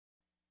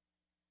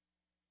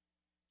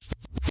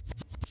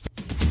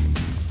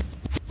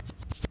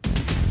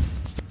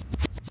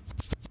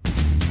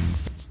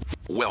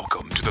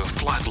Welcome to The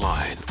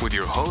Flatline with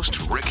your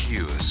host, Rick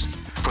Hughes.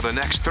 For the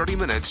next 30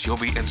 minutes, you'll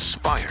be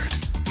inspired,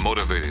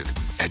 motivated,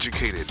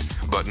 educated,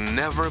 but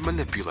never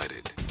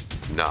manipulated.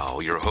 Now,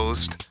 your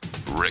host,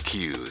 Rick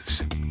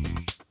Hughes.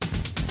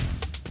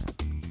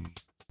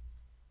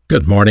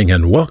 Good morning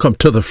and welcome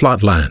to The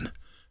Flatline.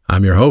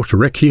 I'm your host,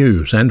 Rick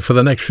Hughes, and for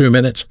the next few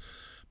minutes,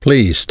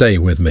 please stay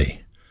with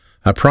me.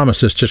 I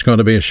promise it's just going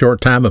to be a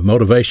short time of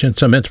motivation,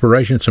 some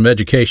inspiration, some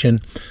education,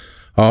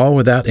 all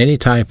without any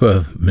type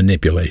of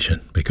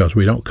manipulation, because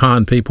we don't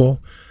con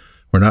people.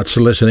 We're not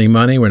soliciting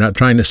money. We're not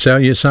trying to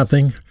sell you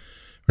something.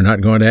 We're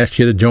not going to ask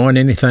you to join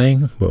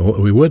anything. But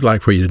what we would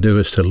like for you to do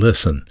is to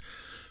listen.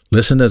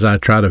 Listen as I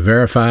try to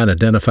verify and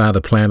identify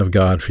the plan of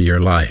God for your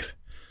life.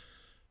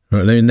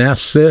 Let me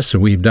announce this.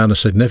 We've done a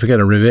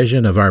significant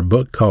revision of our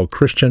book called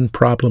Christian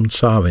Problem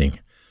Solving.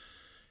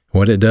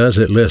 What it does,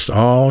 it lists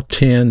all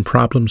 10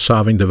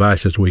 problem-solving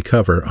devices we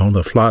cover on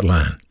the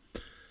Flatline.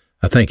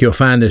 I think you'll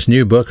find this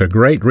new book a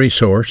great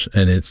resource,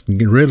 and it's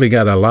really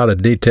got a lot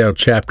of detailed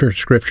chapters,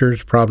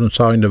 scriptures,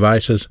 problem-solving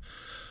devices,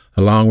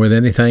 along with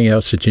anything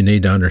else that you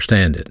need to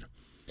understand it.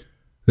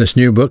 This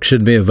new book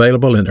should be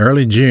available in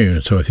early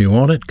June, so if you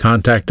want it,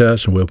 contact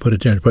us, and we'll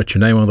put your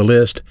name on the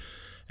list,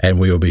 and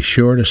we will be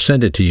sure to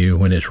send it to you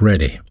when it's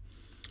ready.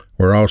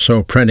 We're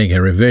also printing a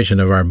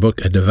revision of our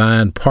book, A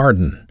Divine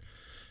Pardon,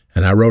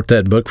 and I wrote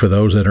that book for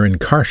those that are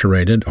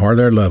incarcerated or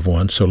their loved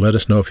ones, so let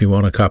us know if you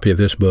want a copy of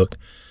this book,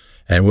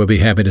 and we'll be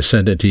happy to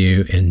send it to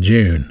you in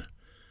June.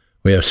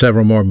 We have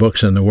several more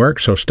books in the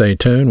works, so stay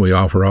tuned. We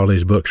offer all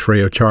these books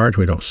free of charge.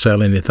 We don't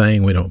sell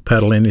anything. We don't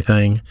peddle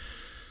anything.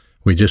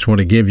 We just want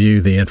to give you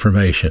the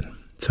information.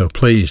 So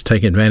please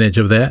take advantage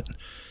of that.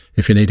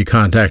 If you need to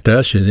contact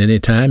us at any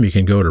time, you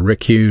can go to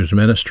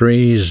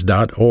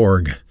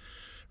rickhughesministries.org,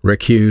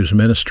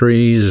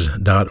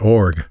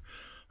 rickhughesministries.org,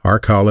 or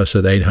call us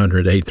at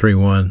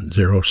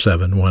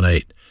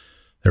 800-831-0718.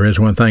 There is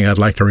one thing I'd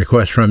like to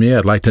request from you.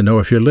 I'd like to know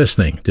if you're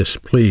listening.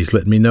 Just please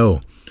let me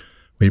know.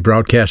 We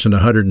broadcast in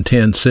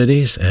 110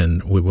 cities,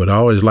 and we would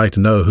always like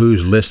to know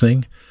who's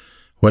listening,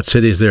 what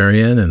cities they're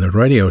in, and the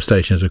radio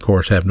stations, of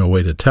course, have no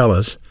way to tell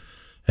us.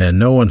 And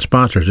no one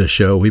sponsors this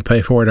show. We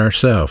pay for it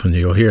ourselves, and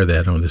you'll hear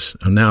that on this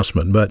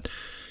announcement. But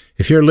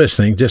if you're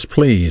listening, just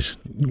please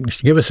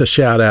give us a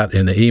shout-out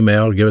in the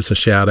email. Give us a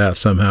shout-out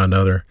somehow or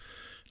another.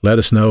 Let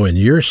us know in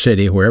your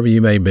city, wherever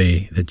you may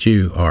be, that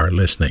you are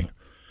listening.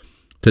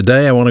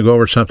 Today, I want to go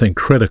over something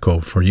critical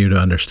for you to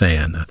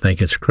understand. I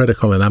think it's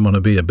critical, and I'm going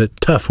to be a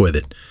bit tough with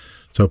it.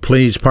 So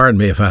please pardon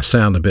me if I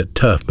sound a bit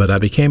tough, but I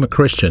became a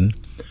Christian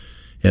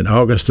in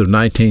August of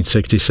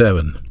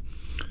 1967.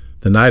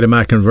 The night of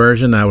my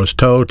conversion, I was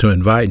told to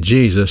invite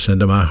Jesus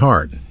into my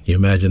heart. You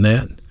imagine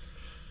that?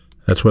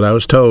 That's what I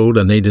was told.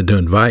 I needed to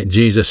invite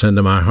Jesus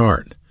into my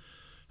heart.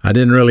 I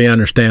didn't really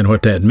understand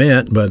what that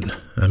meant, but,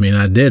 I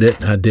did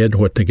it. I did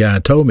what the guy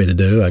told me to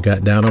do. I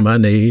got down on my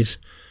knees,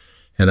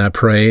 and I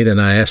prayed,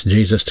 and I asked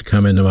Jesus to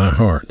come into my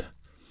heart.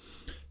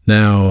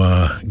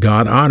 Now,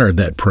 God honored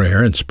that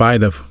prayer in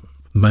spite of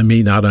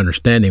me not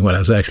understanding what I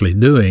was actually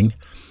doing.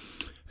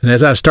 And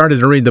as I started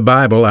to read the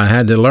Bible, I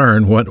had to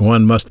learn what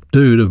one must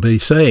do to be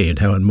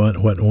saved,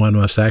 what one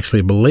must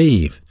actually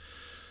believe.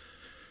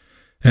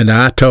 And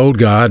I told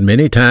God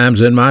many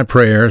times in my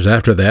prayers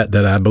after that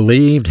I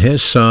believed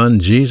His Son,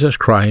 Jesus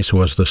Christ,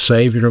 was the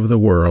Savior of the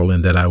world,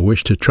 and that I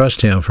wished to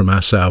trust Him for my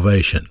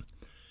salvation.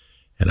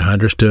 And I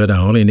understood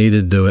I only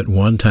needed to do it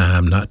one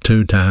time, not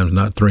 2 times,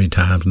 not 3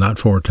 times, not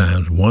 4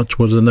 times. Once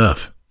was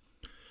enough.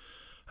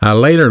 I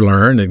later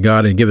learned that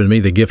God had given me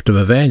the gift of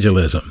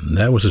evangelism.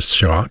 That was a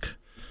shock.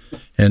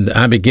 And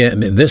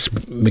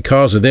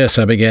because of this,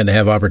 I began to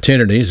have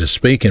opportunities to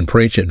speak and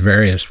preach at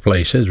various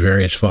places,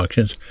 various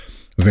functions,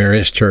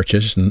 various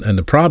churches. And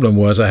the problem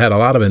was I had a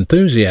lot of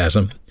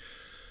enthusiasm,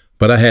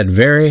 but I had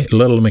very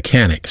little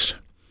mechanics.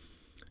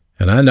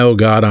 And I know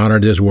God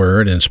honored His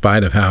word in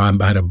spite of how I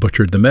might have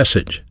butchered the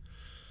message.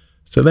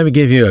 So let me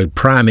give you a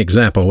prime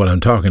example of what I'm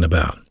talking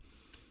about.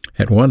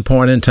 At one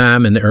point in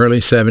time in the early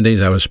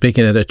 70s, I was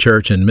speaking at a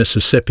church in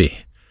Mississippi,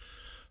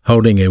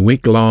 holding a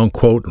week-long,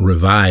 quote,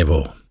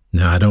 revival.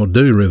 Now, I don't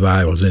do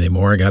revivals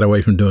anymore. I got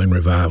away from doing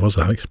revivals.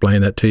 I'll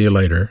explain that to you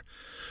later.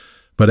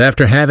 But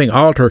after having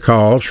altar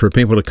calls for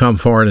people to come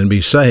forward and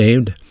be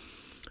saved,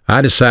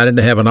 I decided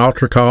to have an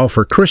altar call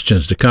for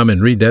Christians to come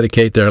and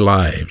rededicate their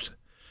lives.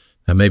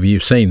 Now, maybe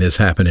you've seen this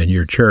happen in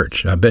your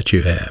church. I bet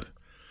you have.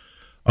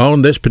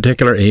 On this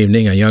particular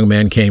evening, a young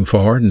man came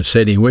forward and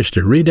said he wished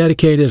to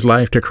rededicate his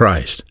life to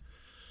Christ.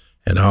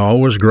 And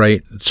all was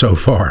great so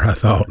far, I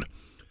thought,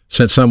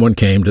 since someone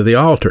came to the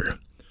altar.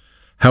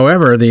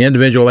 However, the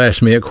individual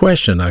asked me a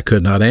question I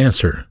could not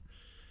answer.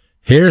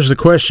 Here's the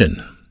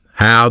question: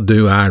 how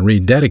do I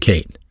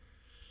rededicate?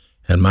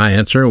 And my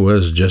answer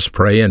was just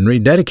pray and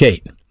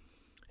rededicate.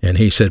 And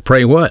he said,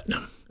 pray what?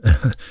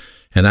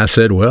 And I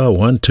said, well,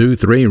 1, 2,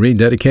 3,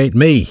 rededicate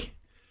me.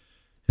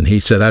 And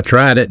he said, I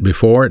tried it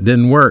before, it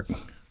didn't work.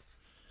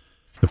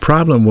 The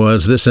problem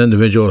was this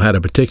individual had a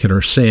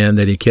particular sin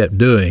that he kept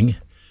doing,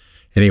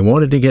 and he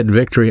wanted to get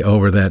victory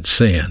over that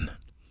sin.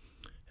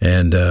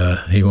 And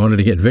he wanted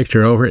to get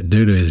victory over it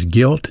due to his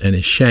guilt and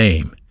his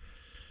shame.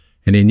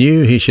 And he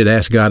knew he should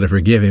ask God to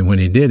forgive him when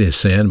he did his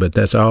sin, but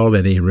that's all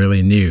that he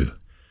really knew.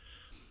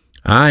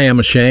 I am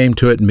ashamed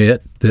to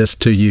admit this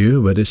to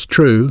you, but it's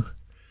true.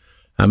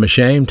 I'm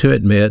ashamed to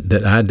admit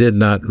that I did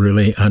not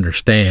really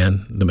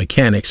understand the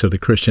mechanics of the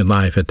Christian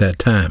life at that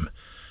time.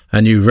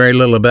 I knew very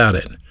little about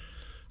it.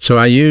 So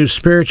I used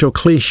spiritual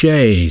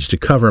cliches to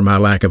cover my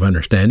lack of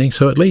understanding,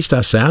 so at least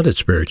I sounded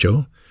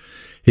spiritual,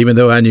 even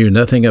though I knew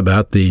nothing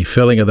about the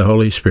filling of the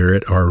Holy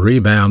Spirit or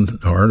rebound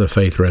or the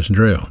faith rest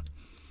drill.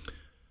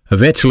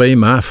 Eventually,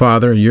 my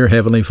Father, your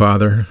Heavenly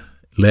Father,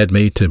 led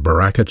me to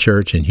Baraka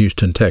Church in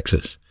Houston,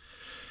 Texas,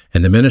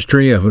 and the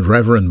ministry of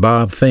Reverend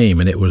Bob Thiem,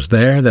 and it was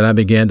there that I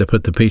began to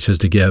put the pieces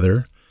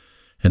together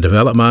and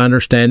develop my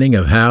understanding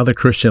of how the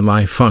Christian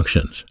life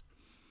functions.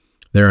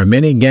 There are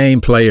many game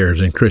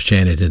players in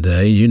Christianity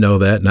today. You know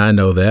that, and I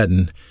know that,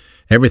 and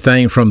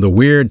everything from the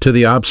weird to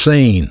the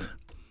obscene.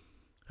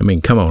 I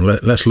mean, come on,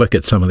 let's look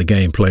at some of the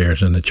game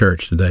players in the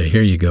church today.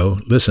 Here you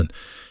go. Listen,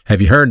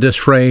 have you heard this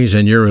phrase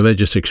in your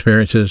religious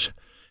experiences?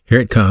 Here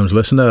it comes.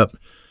 Listen up.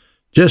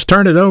 Just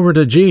turn it over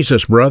to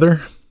Jesus,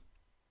 brother.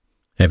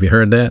 Have you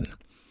heard that?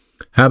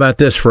 How about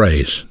this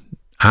phrase?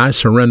 I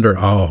surrender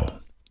all.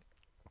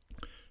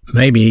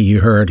 Maybe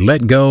you heard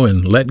let go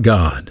and let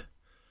God.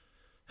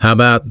 How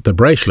about the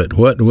bracelet?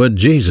 What would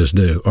Jesus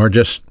do? Or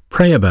just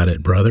pray about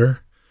it, brother.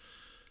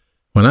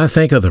 When I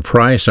think of the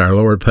price our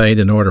Lord paid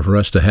in order for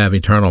us to have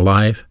eternal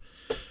life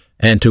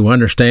and to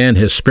understand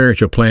his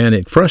spiritual plan,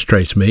 it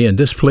frustrates me and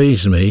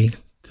displeases me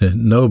to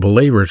know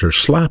believers are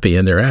sloppy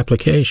in their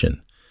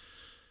application.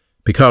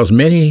 Because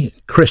many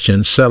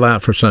Christians sell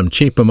out for some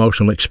cheap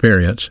emotional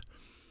experience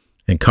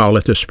and call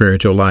it the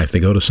spiritual life. They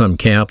go to some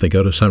camp, they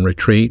go to some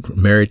retreat,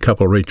 married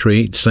couple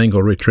retreat,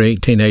 single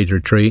retreat, teenage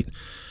retreat,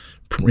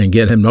 and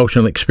get an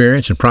emotional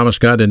experience and promise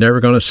God they're never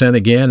going to sin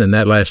again, and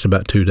that lasts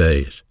about 2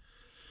 days.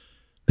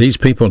 These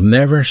people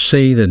never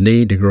see the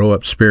need to grow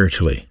up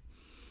spiritually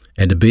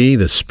and to be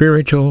the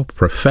spiritual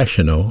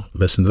professional,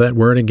 listen to that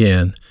word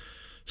again,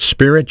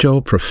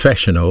 spiritual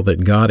professional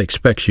that God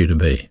expects you to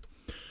be.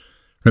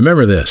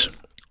 Remember this,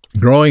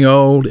 growing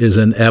old is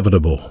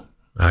inevitable.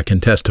 I can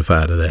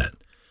testify to that.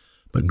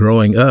 But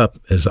growing up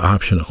is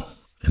optional,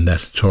 and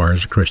that's as far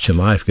as Christian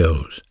life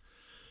goes.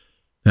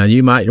 Now,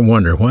 you might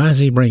wonder, why is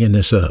he bringing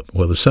this up?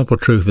 Well, the simple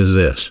truth is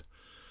this.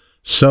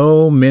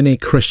 So many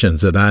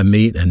Christians that I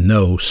meet and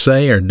know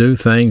say or do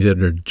things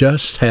that are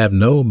just have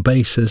no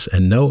basis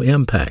and no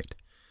impact.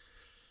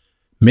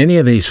 Many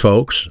of these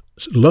folks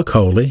look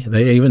holy.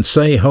 They even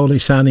say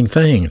holy-sounding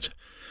things.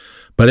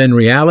 But in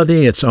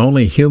reality, it's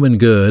only human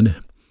good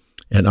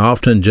and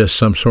often just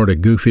some sort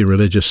of goofy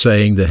religious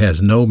saying that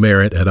has no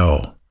merit at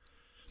all.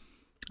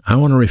 I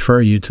want to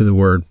refer you to the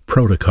word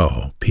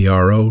protocol,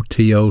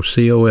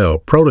 P-R-O-T-O-C-O-L,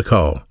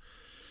 protocol.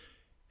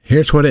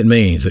 Here's what it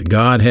means, that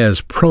God has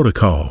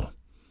protocol,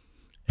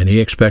 and he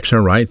expects the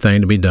right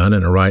thing to be done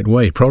in the right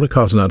way.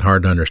 Protocol is not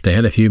hard to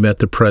understand. If you met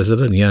the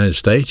President of the United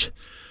States,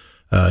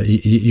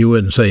 you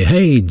wouldn't say,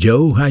 hey,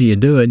 Joe, how you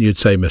doing? You'd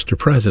say, Mr.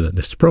 President.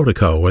 It's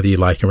protocol, whether you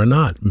like him or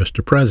not,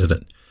 Mr.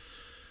 President.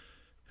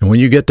 And when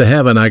you get to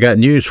heaven, I got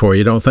news for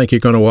you. Don't think you're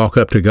going to walk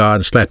up to God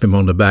and slap him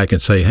on the back and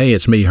say, hey,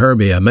 it's me,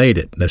 Herbie, I made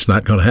it. That's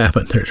not going to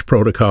happen. There's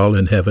protocol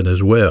in heaven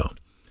as well.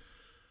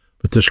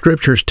 But the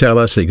scriptures tell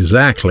us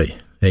exactly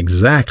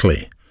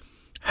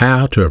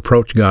how to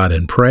approach God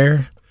in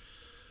prayer.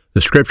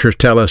 The scriptures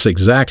tell us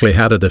exactly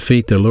how to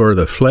defeat the lure of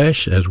the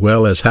flesh, as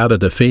well as how to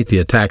defeat the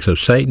attacks of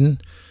Satan,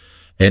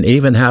 and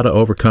even how to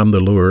overcome the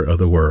lure of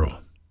the world.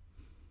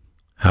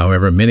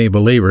 However, many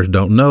believers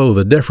don't know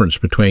the difference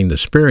between the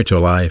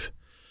spiritual life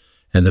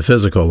and the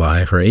physical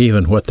life, or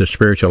even what the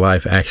spiritual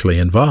life actually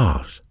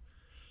involves.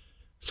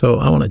 So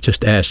I want to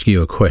just ask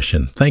you a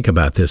question. Think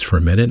about this for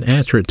a minute and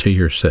answer it to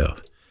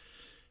yourself.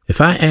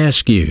 If I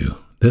ask you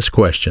this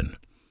question,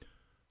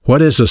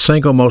 what is the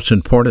single most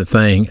important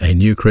thing a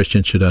new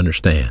Christian should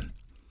understand?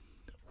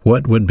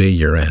 What would be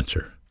your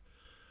answer?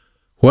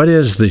 What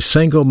is the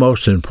single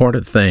most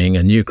important thing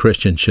a new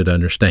Christian should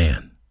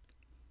understand?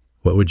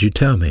 What would you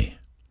tell me?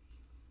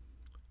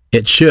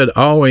 It should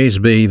always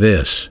be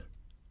this.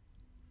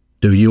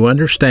 Do you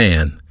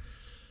understand?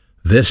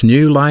 This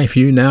new life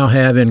you now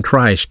have in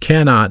Christ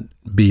cannot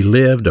be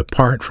lived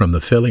apart from the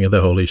filling of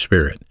the Holy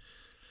Spirit.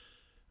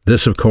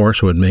 This, of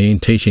course, would mean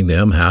teaching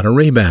them how to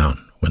rebound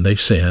when they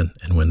sin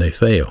and when they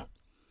fail.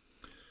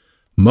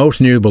 Most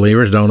new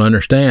believers don't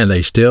understand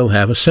they still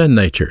have a sin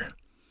nature.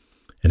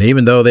 And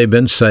even though they've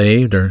been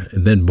saved or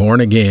then born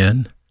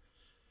again,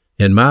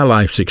 in my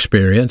life's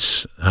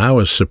experience, I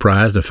was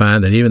surprised to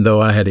find that even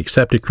though I had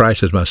accepted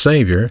Christ as my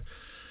Savior,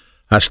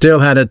 I still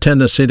had a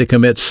tendency to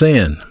commit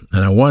sin,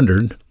 and I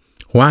wondered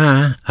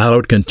why I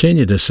would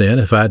continue to sin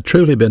if I'd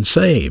truly been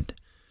saved.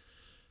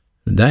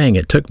 Dang,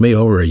 it took me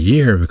over a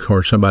year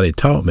before somebody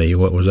taught me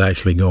what was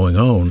actually going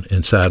on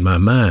inside my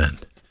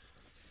mind.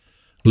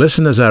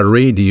 Listen as I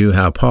read to you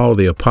how Paul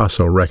the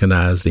Apostle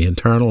recognized the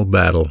internal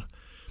battle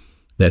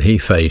that he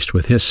faced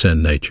with his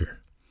sin nature.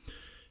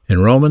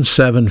 In Romans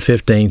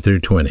 7:15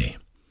 through 20,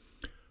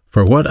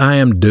 For what I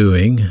am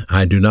doing,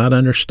 I do not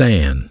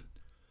understand.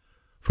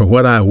 For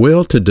what I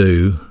will to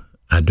do,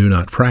 I do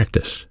not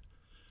practice.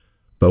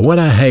 But what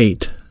I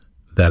hate,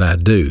 that I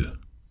do.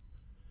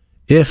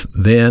 If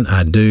then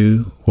I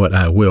do what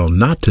I will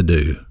not to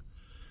do,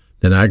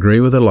 then I agree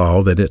with the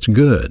law that it's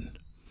good.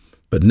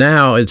 But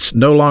now it's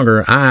no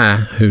longer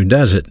I who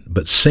does it,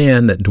 but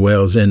sin that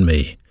dwells in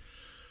me.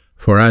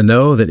 For I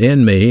know that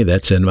in me,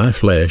 that's in my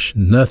flesh,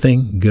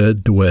 nothing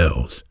good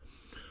dwells.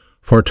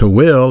 For to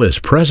will is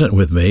present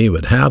with me,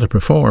 but how to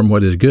perform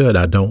what is good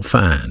I don't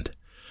find.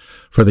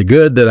 For the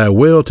good that I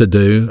will to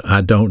do,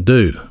 I don't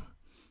do.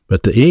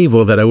 But the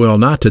evil that I will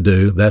not to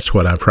do, that's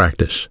what I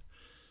practice.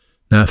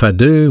 Now if I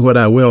do what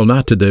I will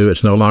not to do,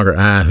 it's no longer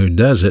I who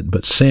does it,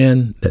 but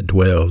sin that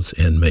dwells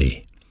in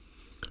me.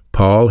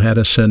 Paul had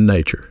a sin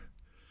nature.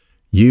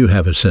 You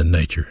have a sin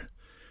nature.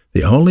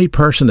 The only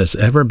person that's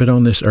ever been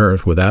on this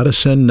earth without a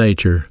sin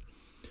nature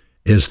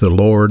is the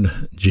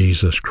Lord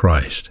Jesus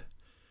Christ.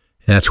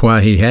 That's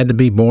why he had to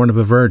be born of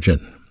a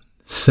virgin,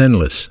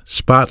 sinless,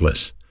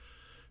 spotless,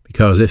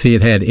 because if he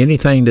had had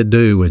anything to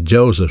do with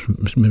Joseph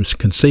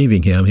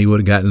conceiving him, he would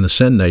have gotten the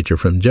sin nature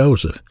from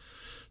Joseph.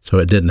 So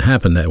it didn't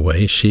happen that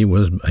way. She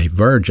was a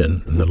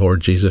virgin, the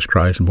Lord Jesus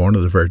Christ, born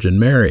of the Virgin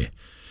Mary.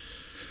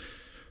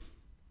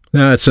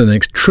 Now, it's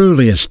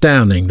truly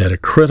astounding that a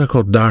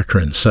critical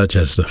doctrine such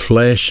as the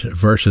flesh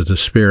versus the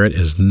spirit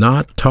is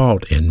not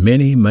taught in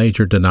many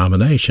major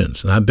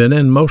denominations. And I've been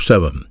in most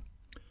of them.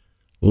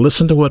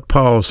 Listen to what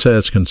Paul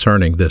says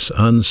concerning this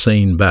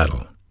unseen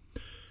battle.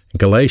 In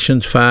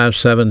Galatians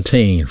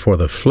 5:17, for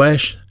the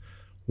flesh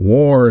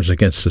wars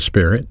against the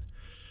spirit,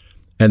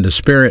 and the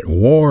spirit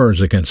wars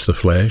against the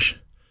flesh,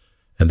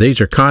 and these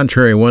are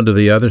contrary one to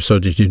the other, so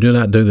that you do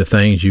not do the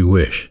things you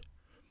wish.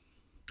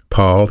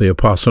 Paul, the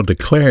apostle,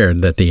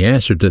 declared that the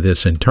answer to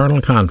this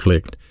internal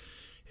conflict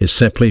is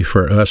simply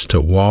for us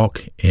to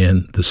walk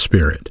in the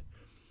Spirit.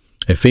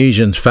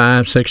 Ephesians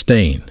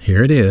 5:16,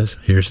 here it is,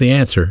 here's the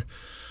answer.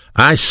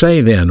 I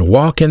say then,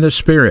 walk in the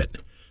Spirit,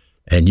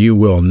 and you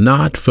will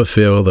not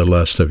fulfill the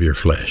lust of your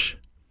flesh.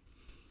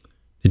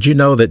 Did you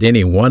know that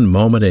any one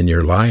moment in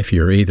your life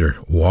you're either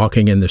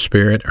walking in the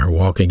Spirit or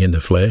walking in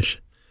the flesh?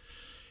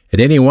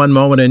 At any one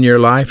moment in your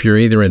life you're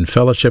either in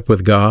fellowship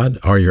with God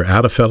or you're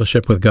out of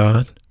fellowship with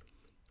God?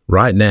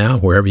 Right now,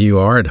 wherever you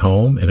are, at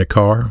home, in a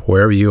car,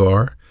 wherever you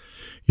are,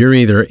 you're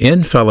either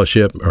in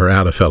fellowship or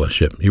out of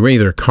fellowship. You're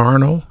either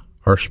carnal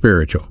or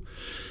spiritual.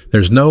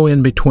 There's no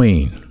in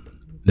between.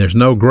 There's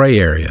no gray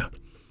area.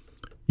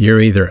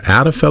 You're either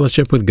out of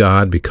fellowship with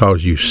God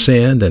because you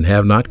sinned and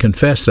have not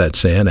confessed that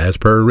sin, as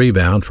per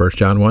rebound, 1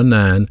 John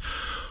 1:9,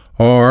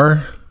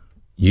 or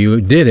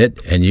you did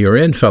it and you're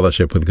in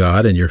fellowship with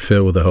God and you're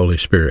filled with the Holy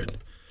Spirit.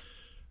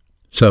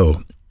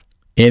 So,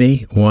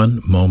 any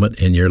one moment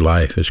in your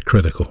life is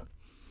critical.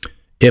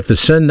 If the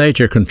sin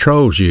nature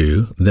controls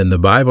you, then the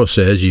Bible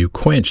says you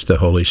quench the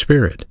Holy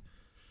Spirit.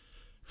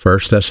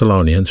 1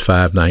 Thessalonians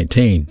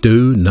 5:19,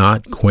 do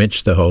not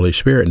quench the Holy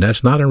Spirit. And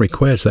that's not a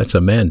request, that's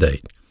a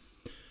mandate.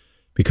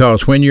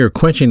 Because when you're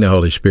quenching the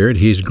Holy Spirit,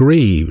 he's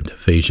grieved.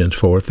 Ephesians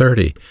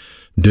 4:30,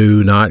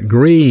 do not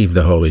grieve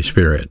the Holy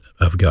Spirit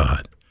of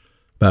God,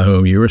 by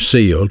whom you were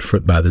sealed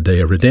by the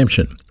day of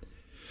redemption.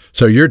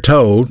 So you're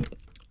told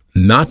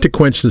not to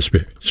quench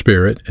the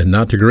Spirit and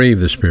not to grieve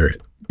the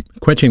Spirit.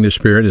 Quenching the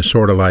Spirit is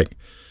sort of like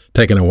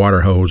taking a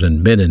water hose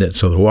and bending it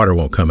so the water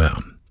won't come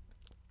out.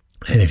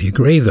 And if you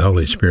grieve the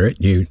Holy Spirit,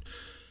 you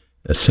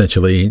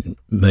essentially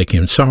make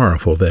him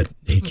sorrowful that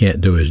he can't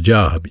do his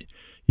job.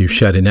 You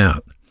shut him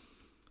out.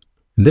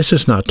 And this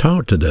is not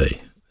taught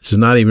today. This is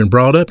not even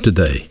brought up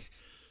today.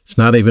 It's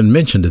not even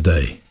mentioned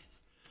today.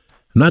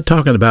 I'm not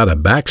talking about a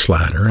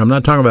backslider. I'm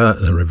not talking about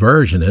a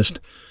reversionist.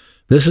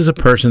 This is a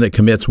person that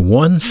commits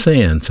one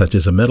sin, such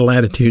as a mental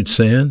attitude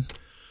sin,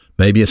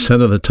 maybe a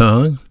sin of the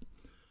tongue.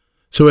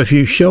 So if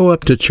you show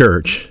up to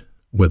church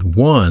with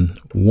one,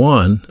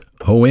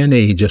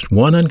 O-N-E, just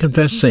one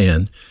unconfessed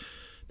sin,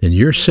 then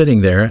you're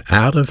sitting there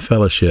out of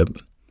fellowship,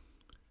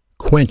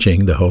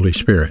 quenching the Holy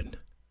Spirit.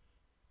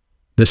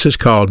 This is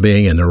called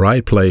being in the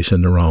right place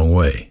in the wrong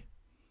way.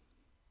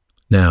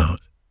 Now,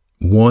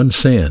 one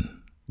sin,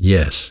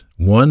 yes,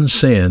 one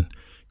sin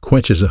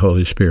quenches the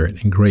Holy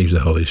Spirit and grieves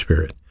the Holy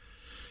Spirit.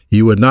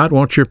 You would not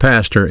want your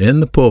pastor in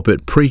the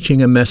pulpit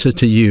preaching a message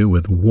to you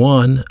with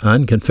one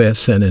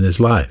unconfessed sin in his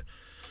life.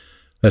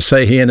 Let's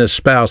say he and his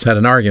spouse had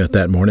an argument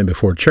that morning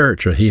before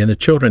church, or he and the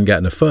children got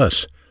in a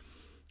fuss,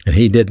 and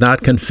he did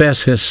not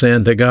confess his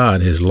sin to God,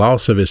 his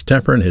loss of his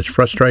temper and his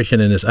frustration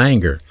and his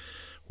anger,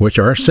 which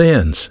are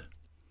sins.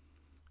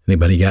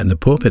 Anybody got in the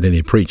pulpit and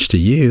he preached to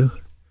you.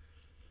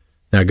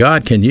 Now,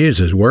 God can use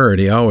his word.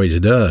 He always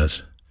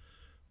does.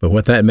 But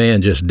what that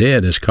man just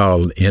did is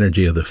called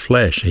energy of the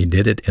flesh. He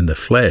did it in the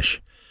flesh,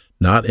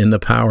 not in the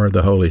power of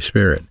the Holy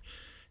Spirit.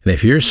 And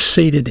if you're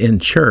seated in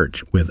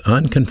church with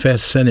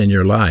unconfessed sin in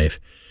your life,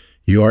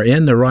 you are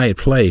in the right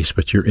place,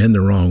 but you're in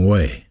the wrong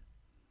way.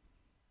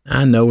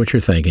 I know what you're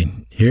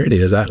thinking. Here it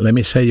is. Let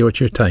me tell you what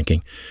you're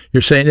thinking.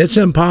 You're saying, it's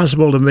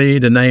impossible to me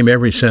to name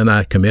every sin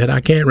I commit. I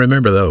can't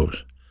remember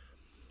those.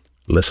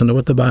 Listen to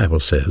what the Bible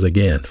says.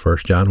 Again, 1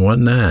 John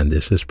 1:9.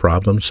 This is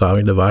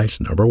problem-solving device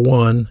number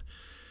 1.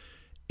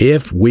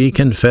 If we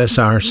confess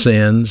our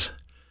sins,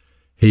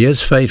 he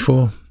is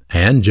faithful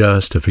and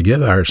just to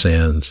forgive our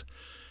sins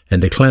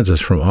and to cleanse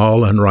us from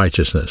all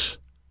unrighteousness.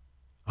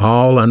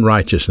 All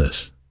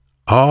unrighteousness.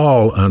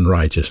 All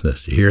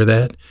unrighteousness. You hear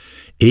that?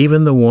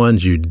 Even the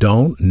ones you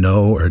don't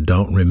know or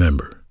don't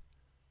remember.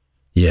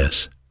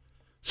 Yes.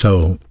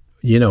 So,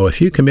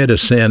 if you commit a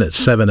sin at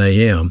 7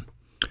 a.m.,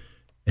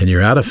 and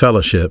you're out of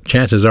fellowship,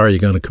 chances are you're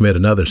going to commit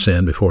another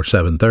sin before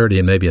 7:30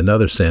 and maybe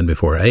another sin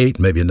before 8,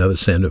 maybe another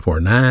sin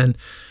before 9,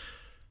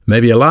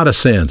 maybe a lot of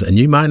sins. And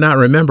you might not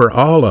remember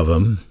all of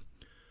them,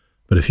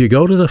 but if you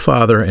go to the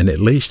Father and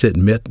at least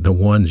admit the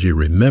ones you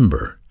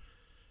remember,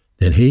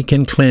 then he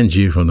can cleanse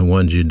you from the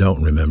ones you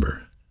don't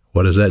remember.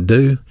 What does that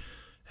do?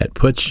 It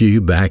puts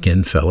you back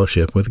in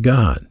fellowship with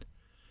God.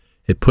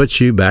 It puts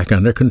you back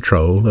under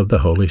control of the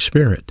Holy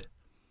Spirit.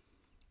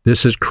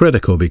 This is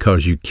critical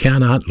because you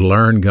cannot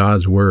learn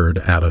God's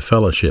Word out of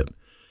fellowship.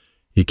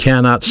 You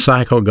cannot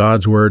cycle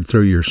God's Word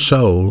through your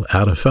soul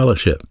out of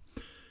fellowship.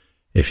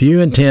 If you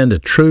intend to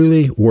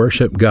truly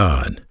worship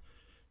God,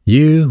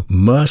 you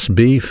must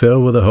be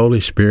filled with the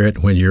Holy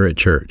Spirit when you're at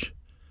church.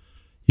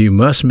 You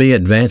must be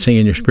advancing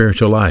in your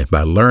spiritual life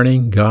by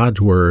learning God's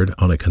Word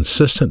on a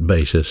consistent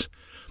basis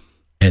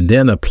and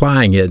then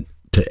applying it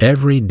to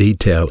every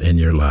detail in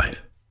your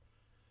life.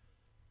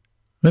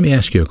 Let me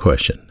ask you a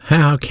question.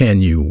 How can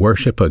you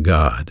worship a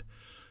God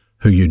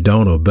who you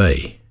don't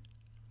obey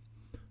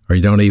or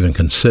you don't even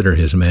consider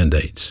his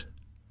mandates?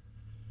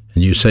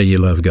 And you say you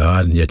love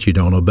God and yet you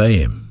don't obey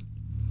him.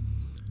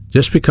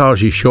 Just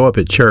because you show up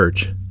at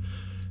church,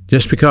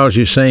 just because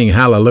you sing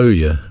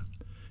hallelujah,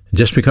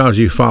 just because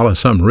you follow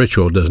some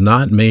ritual does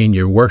not mean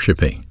you're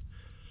worshiping.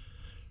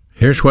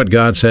 Here's what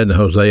God said in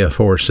Hosea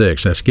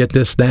 4:6. Let's get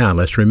this down.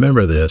 Let's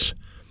remember this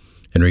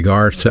in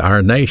regards to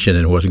our nation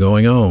and what's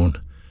going on.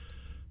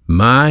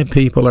 My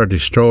people are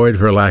destroyed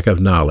for lack of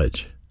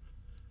knowledge.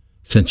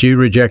 Since you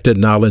rejected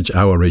knowledge,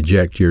 I will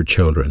reject your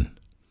children.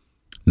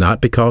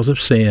 Not because of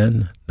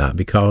sin, not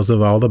because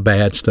of all the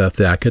bad stuff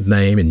that I could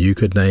name and you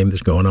could name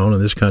that's going on in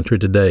this country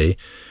today,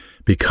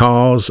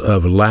 because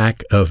of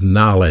lack of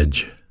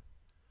knowledge.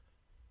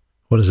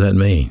 What does that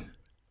mean?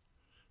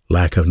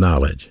 Lack of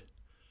knowledge.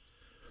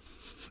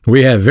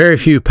 We have very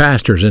few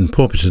pastors in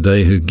pulpits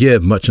today who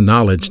give much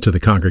knowledge to the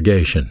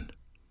congregation.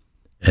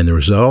 And the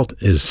result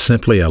is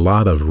simply a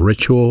lot of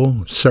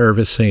ritual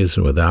services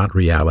without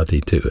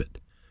reality to it.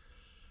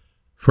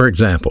 For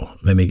example,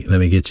 let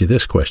me get you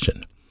this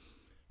question.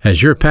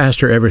 Has your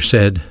pastor ever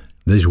said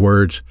these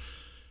words,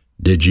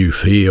 "Did you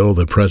feel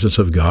the presence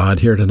of God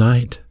here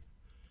tonight?"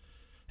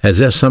 Has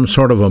this some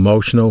sort of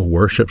emotional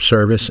worship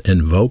service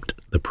invoked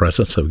the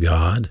presence of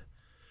God?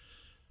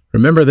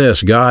 Remember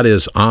this, God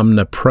is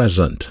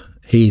omnipresent.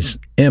 He's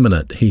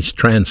immanent. He's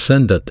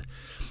transcendent.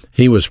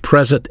 He was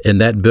present in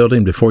that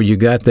building before you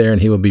got there, and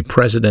he will be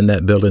present in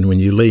that building when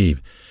you leave.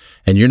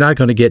 And you're not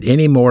going to get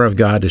any more of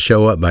God to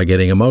show up by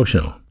getting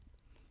emotional.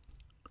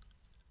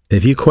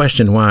 If you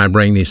question why I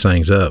bring these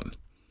things up,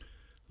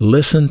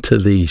 listen to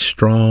these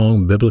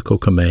strong biblical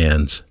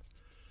commands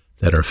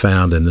that are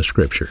found in the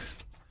Scripture.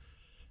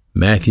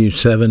 Matthew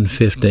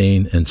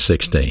 7:15 and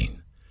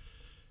 16.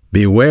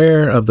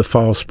 Beware of the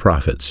false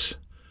prophets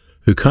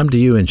who come to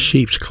you in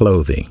sheep's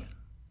clothing.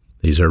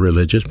 These are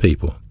religious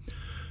people.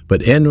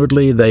 But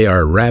inwardly they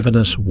are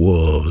ravenous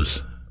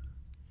wolves.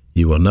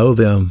 You will know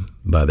them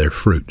by their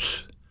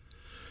fruits.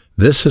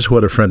 This is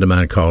what a friend of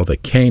mine called the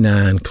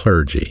canine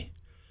clergy.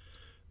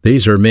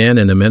 These are men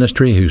in the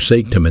ministry who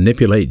seek to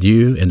manipulate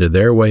you into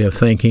their way of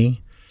thinking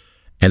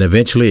and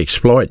eventually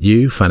exploit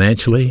you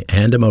financially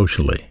and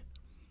emotionally.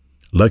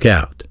 Look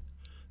out.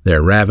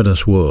 They're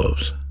ravenous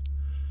wolves.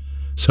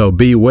 So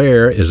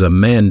beware is a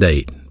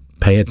mandate.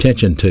 Pay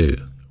attention to.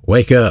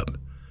 Wake up.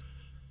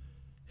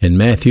 In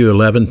Matthew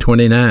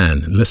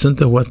 11:29, listen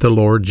to what the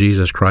Lord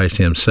Jesus Christ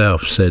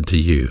himself said to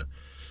you.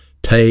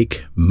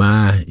 Take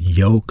my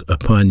yoke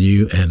upon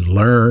you and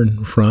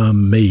learn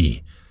from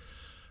me.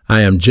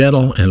 I am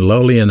gentle and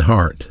lowly in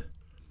heart,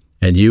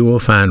 and you will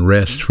find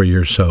rest for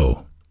your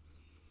soul.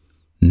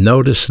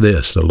 Notice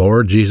this, the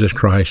Lord Jesus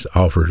Christ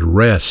offers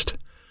rest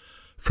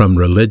from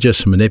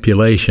religious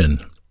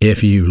manipulation.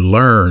 If you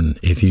learn,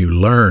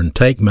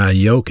 take my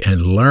yoke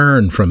and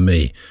learn from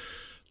me.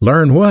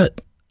 Learn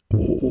what?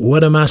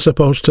 What am I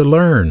supposed to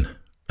learn?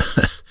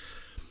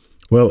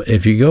 Well,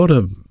 if you go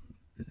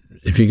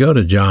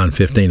to John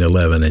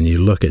 15:11 and you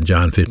look at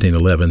John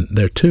 15:11,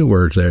 there are two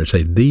words there that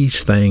say,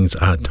 "These things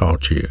I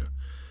taught you."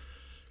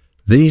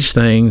 These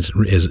things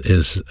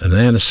is an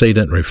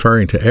antecedent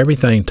referring to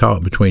everything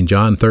taught between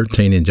John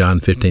 13 and John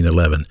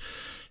 15:11.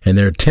 And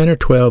there are 10 or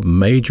 12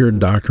 major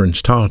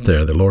doctrines taught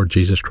there the Lord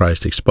Jesus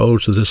Christ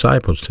exposed the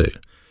disciples to.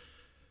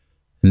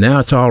 Now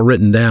it's all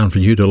written down for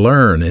you to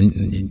learn.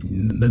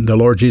 And the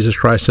Lord Jesus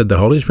Christ said the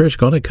Holy Spirit's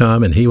going to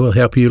come and he will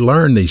help you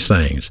learn these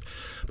things.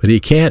 But he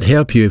can't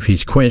help you if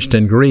he's quenched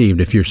and grieved.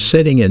 If you're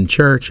sitting in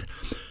church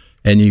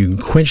and you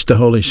quench the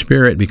Holy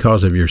Spirit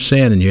because of your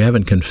sin, and you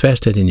haven't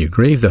confessed it, and you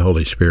grieve the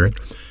Holy Spirit,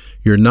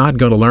 you're not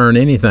going to learn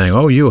anything.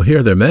 Oh, you'll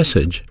hear the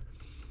message,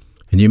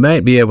 and you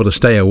might be able to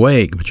stay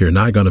awake, but you're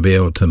not going to be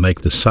able to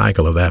make the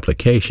cycle of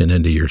application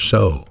into your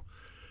soul.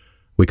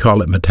 We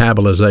call it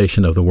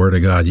metabolization of the Word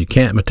of God. You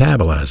can't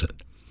metabolize it.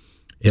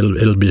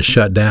 It'll be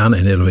shut down,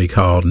 and it'll be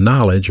called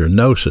knowledge or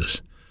gnosis.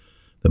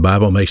 The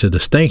Bible makes a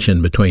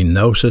distinction between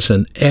gnosis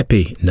and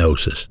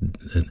epignosis.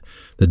 And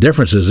the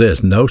difference is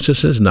this: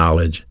 gnosis is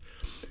knowledge,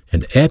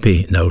 and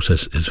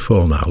epignosis is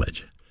full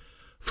knowledge.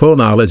 Full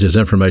knowledge is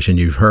information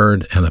you've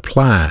heard and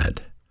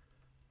applied.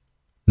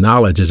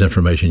 Knowledge is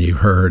information you've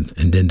heard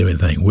and didn't do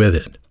anything with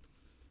it.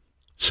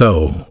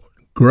 So,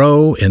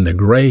 grow in the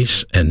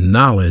grace and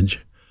knowledge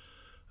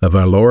of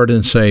our Lord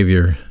and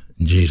Savior,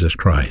 Jesus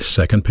Christ.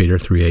 2 Peter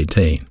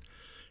 3:18.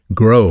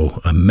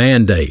 Grow, a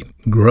mandate,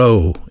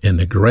 grow in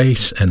the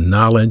grace and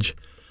knowledge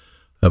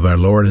of our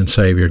Lord and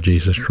Savior,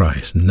 Jesus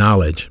Christ.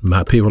 Knowledge.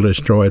 My people are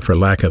destroyed for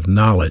lack of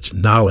knowledge.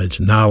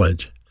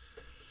 Knowledge.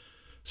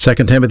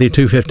 2 Timothy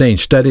 2:15.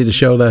 Study to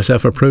show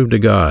thyself approved to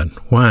God.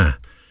 Why?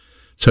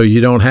 So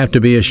you don't have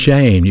to be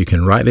ashamed. You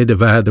can rightly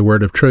divide the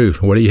word of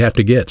truth. What do you have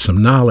to get?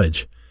 Some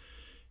knowledge.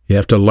 You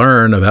have to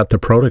learn about the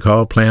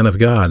protocol plan of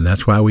God, and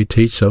that's why we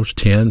teach those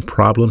 10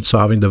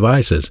 problem-solving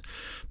devices.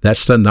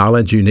 That's the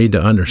knowledge you need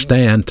to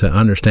understand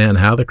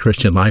how the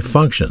Christian life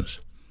functions.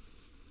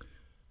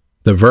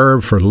 The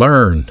verb for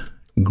learn,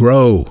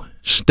 grow,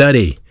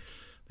 study,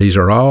 these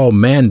are all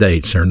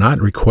mandates. They're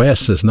not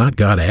requests. It's not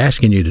God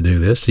asking you to do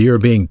this. You're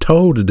being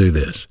told to do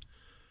this.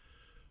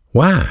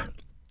 Why?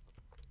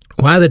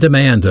 Why the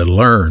demand to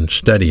learn,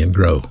 study, and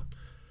grow?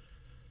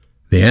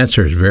 The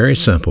answer is very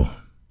simple.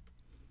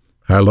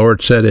 Our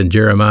Lord said in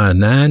Jeremiah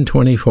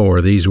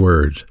 9:24 these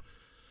words,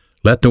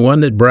 "Let the one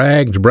that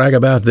brags brag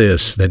about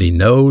this, that he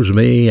knows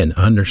me and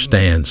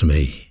understands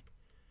me."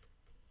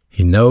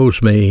 He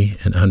knows me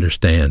and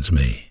understands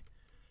me.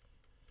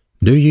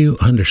 Do you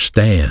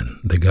understand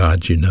the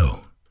God you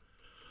know?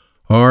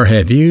 Or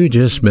have you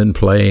just been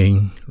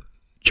playing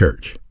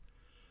church?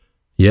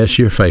 Yes,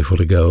 you're faithful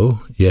to go.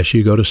 Yes,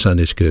 you go to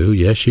Sunday school.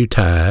 Yes, you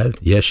tithe.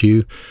 Yes,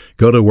 you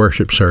go to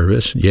worship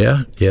service.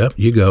 Yeah,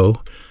 you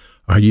go.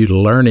 Are you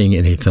learning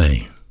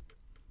anything?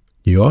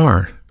 You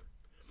are.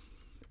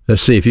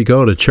 Let's see, if you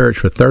go to church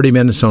for 30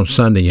 minutes on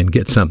Sunday and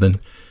get something,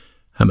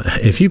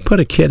 if you put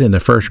a kid in the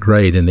first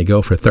grade and they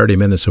go for 30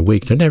 minutes a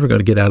week, they're never going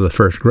to get out of the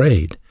first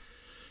grade.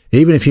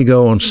 Even if you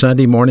go on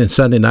Sunday morning,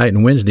 Sunday night,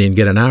 and Wednesday and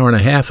get an hour and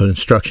a half of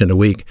instruction a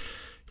week,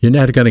 you're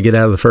not going to get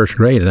out of the first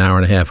grade an hour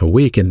and a half a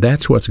week, and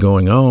that's what's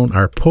going on.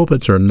 Our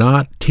pulpits are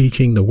not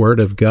teaching the Word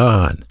of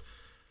God.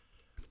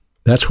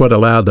 That's what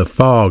allowed the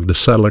fog to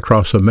settle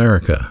across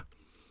America.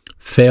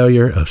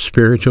 Failure of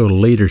spiritual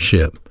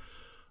leadership.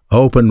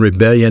 Open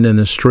rebellion in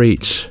the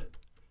streets.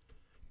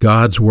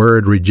 God's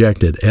Word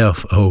rejected.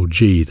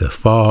 F-O-G, the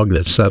fog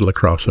that settled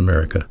across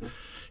America.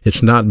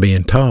 It's not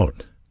being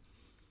taught.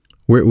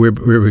 We're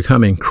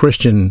becoming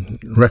Christian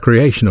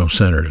recreational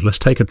centers. Let's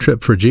take a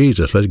trip for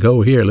Jesus. Let's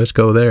go here. Let's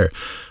go there.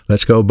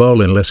 Let's go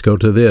bowling. Let's go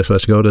to this.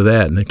 Let's go to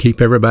that. And keep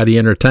everybody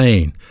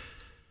entertained.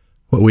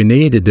 What we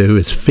need to do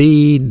is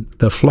feed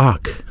the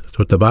flock. That's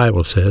what the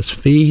Bible says.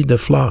 Feed the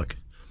flock.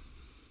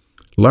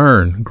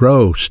 Learn,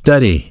 grow,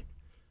 study.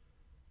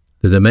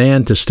 The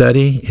demand to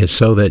study is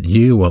so that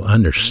you will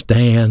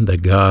understand the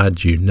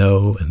God you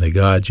know and the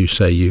God you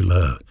say you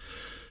love.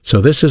 So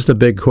this is the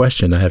big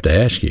question I have to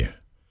ask you.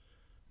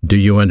 Do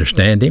you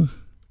understand Him?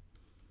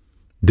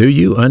 Do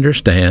you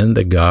understand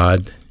the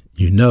God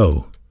you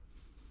know?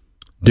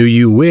 Do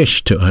you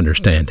wish to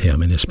understand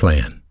Him and His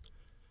plan?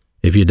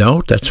 If you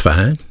don't, that's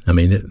fine.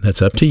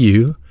 That's up to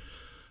you.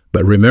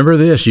 But remember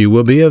this, you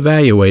will be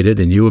evaluated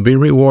and you will be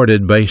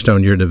rewarded based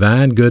on your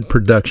divine good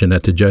production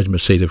at the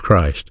judgment seat of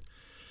Christ.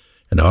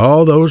 And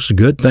all those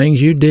good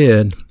things you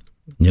did,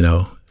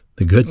 the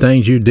good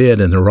things you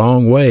did in the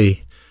wrong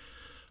way,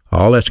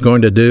 all that's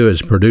going to do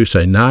is produce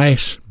a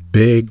nice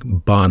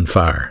big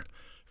bonfire.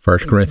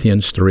 1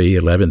 Corinthians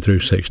 3:11 through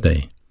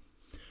 16.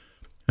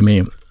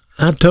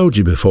 I've told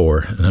you before,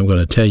 and I'm going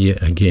to tell you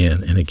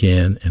again and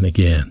again and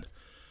again.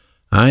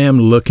 I am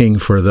looking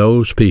for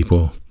those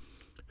people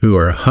who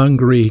are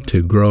hungry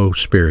to grow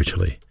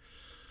spiritually.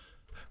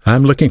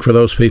 I'm looking for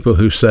those people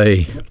who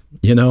say,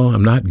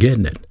 I'm not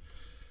getting it.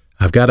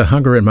 I've got a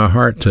hunger in my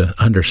heart to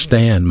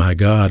understand my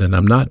God, and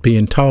I'm not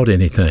being taught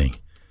anything.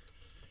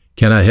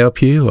 Can I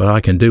help you? Well,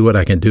 I can do what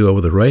I can do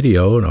over the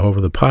radio and over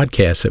the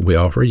podcasts that we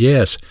offer,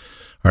 yes.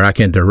 Or I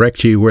can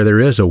direct you where there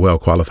is a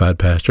well-qualified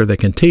pastor that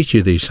can teach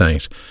you these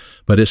things.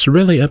 But it's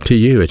really up to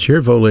you. It's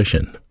your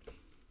volition.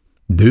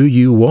 Do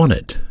you want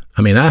it?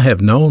 I have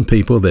known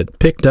people that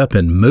picked up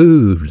and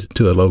moved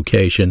to a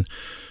location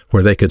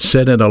where they could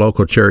sit in a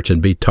local church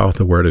and be taught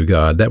the Word of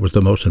God. That was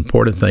the most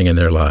important thing in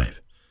their life.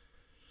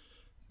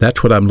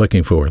 That's what I'm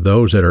looking for,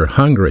 those that are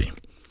hungry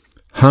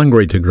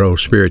to grow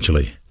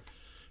spiritually,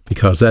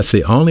 because that's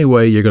the only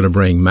way you're going to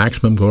bring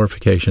maximum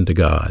glorification to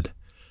God.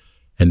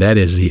 And that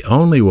is the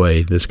only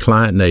way this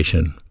client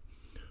nation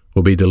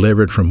will be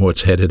delivered from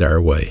what's headed our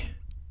way.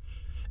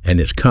 And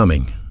it's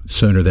coming.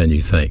 sooner than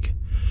you think.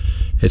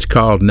 It's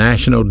called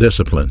national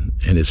discipline,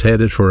 and it's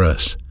headed for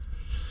us.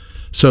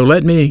 So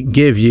let me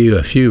give you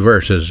a few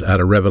verses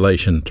out of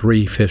Revelation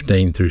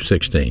 3:15 through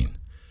 16.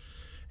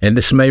 And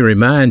this may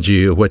remind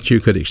you of what you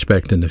could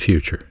expect in the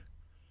future.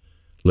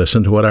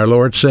 Listen to what our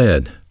Lord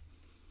said.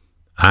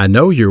 I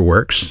know your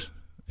works,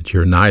 that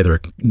you're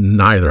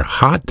neither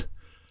hot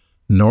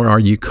nor are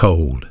you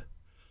cold.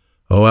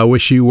 Oh, I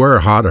wish you were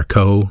hot or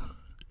cold.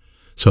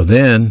 So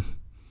then,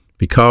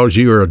 because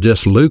you are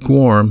just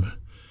lukewarm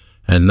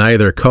and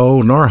neither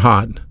cold nor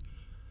hot,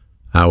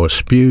 I will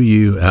spew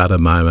you out of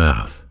my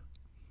mouth.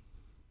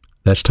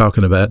 That's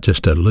talking about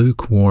just a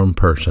lukewarm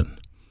person.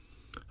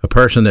 A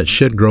person that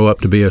should grow up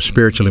to be a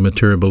spiritually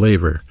mature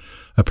believer.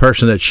 A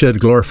person that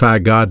should glorify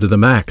God to the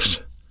max.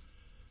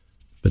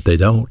 But they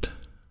don't.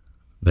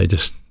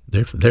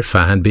 They're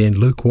fine being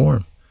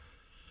lukewarm.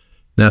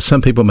 Now,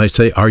 some people may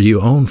say, are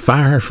you on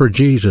fire for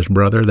Jesus,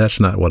 brother? That's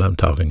not what I'm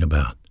talking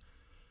about.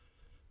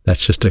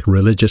 That's just a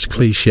religious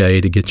cliche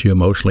to get you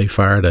emotionally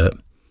fired up.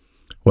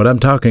 What I'm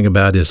talking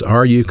about is,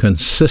 are you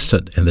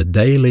consistent in the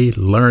daily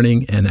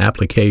learning and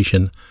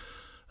application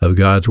of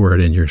God's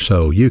Word in your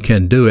soul? You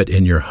can do it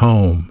in your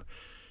home.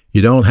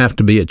 You don't have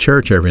to be at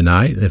church every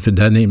night.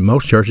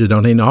 Most churches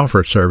don't even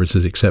offer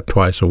services except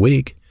twice a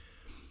week.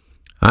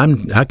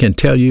 I can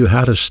tell you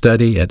how to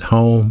study at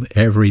home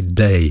every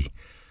day,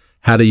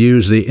 how to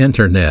use the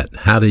internet,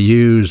 how to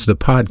use the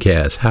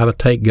podcast, how to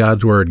take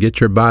God's Word, get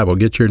your Bible,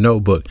 get your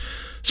notebook,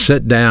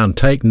 sit down,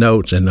 take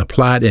notes, and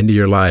apply it into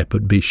your life.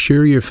 But be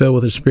sure you're filled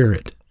with the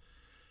Spirit.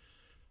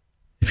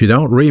 If you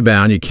don't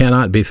rebound, you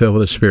cannot be filled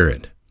with the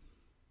Spirit.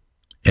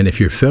 And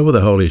if you're filled with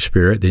the Holy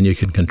Spirit, then you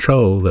can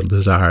control the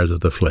desires of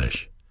the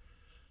flesh.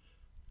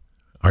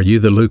 Are you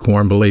the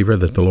lukewarm believer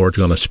that the Lord's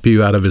going to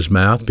spew out of his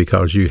mouth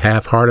because you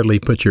half-heartedly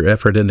put your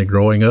effort into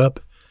growing up?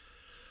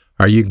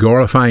 Are you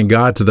glorifying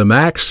God to the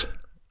max?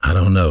 I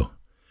don't know.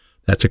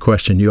 That's a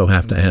question you'll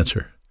have to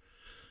answer.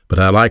 But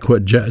I like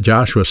what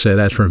Joshua said,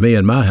 as for me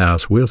and my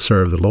house, we'll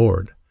serve the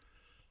Lord.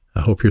 I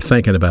hope you're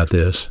thinking about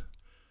this.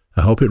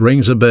 I hope it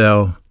rings a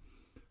bell.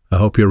 I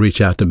hope you'll reach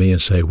out to me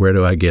and say, where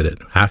do I get it?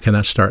 How can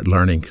I start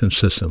learning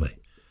consistently?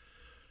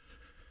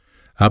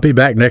 I'll be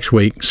back next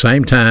week,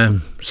 same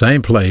time,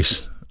 same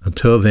place.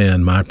 Until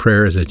then, my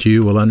prayer is that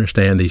you will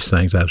understand these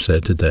things I've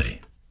said today.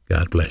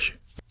 God bless you.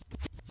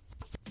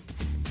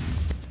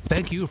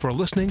 Thank you for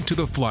listening to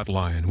The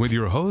Flatline with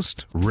your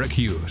host, Rick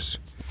Hughes.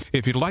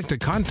 If you'd like to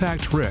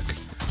contact Rick,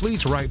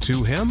 please write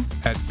to him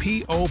at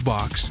P.O.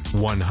 Box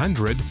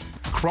 100,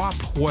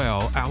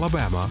 Cropwell,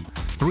 Alabama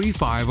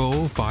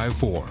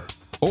 35054,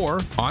 or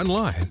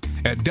online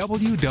at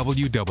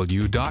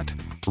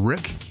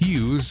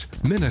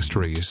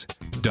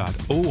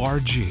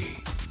www.rickhughesministries.org.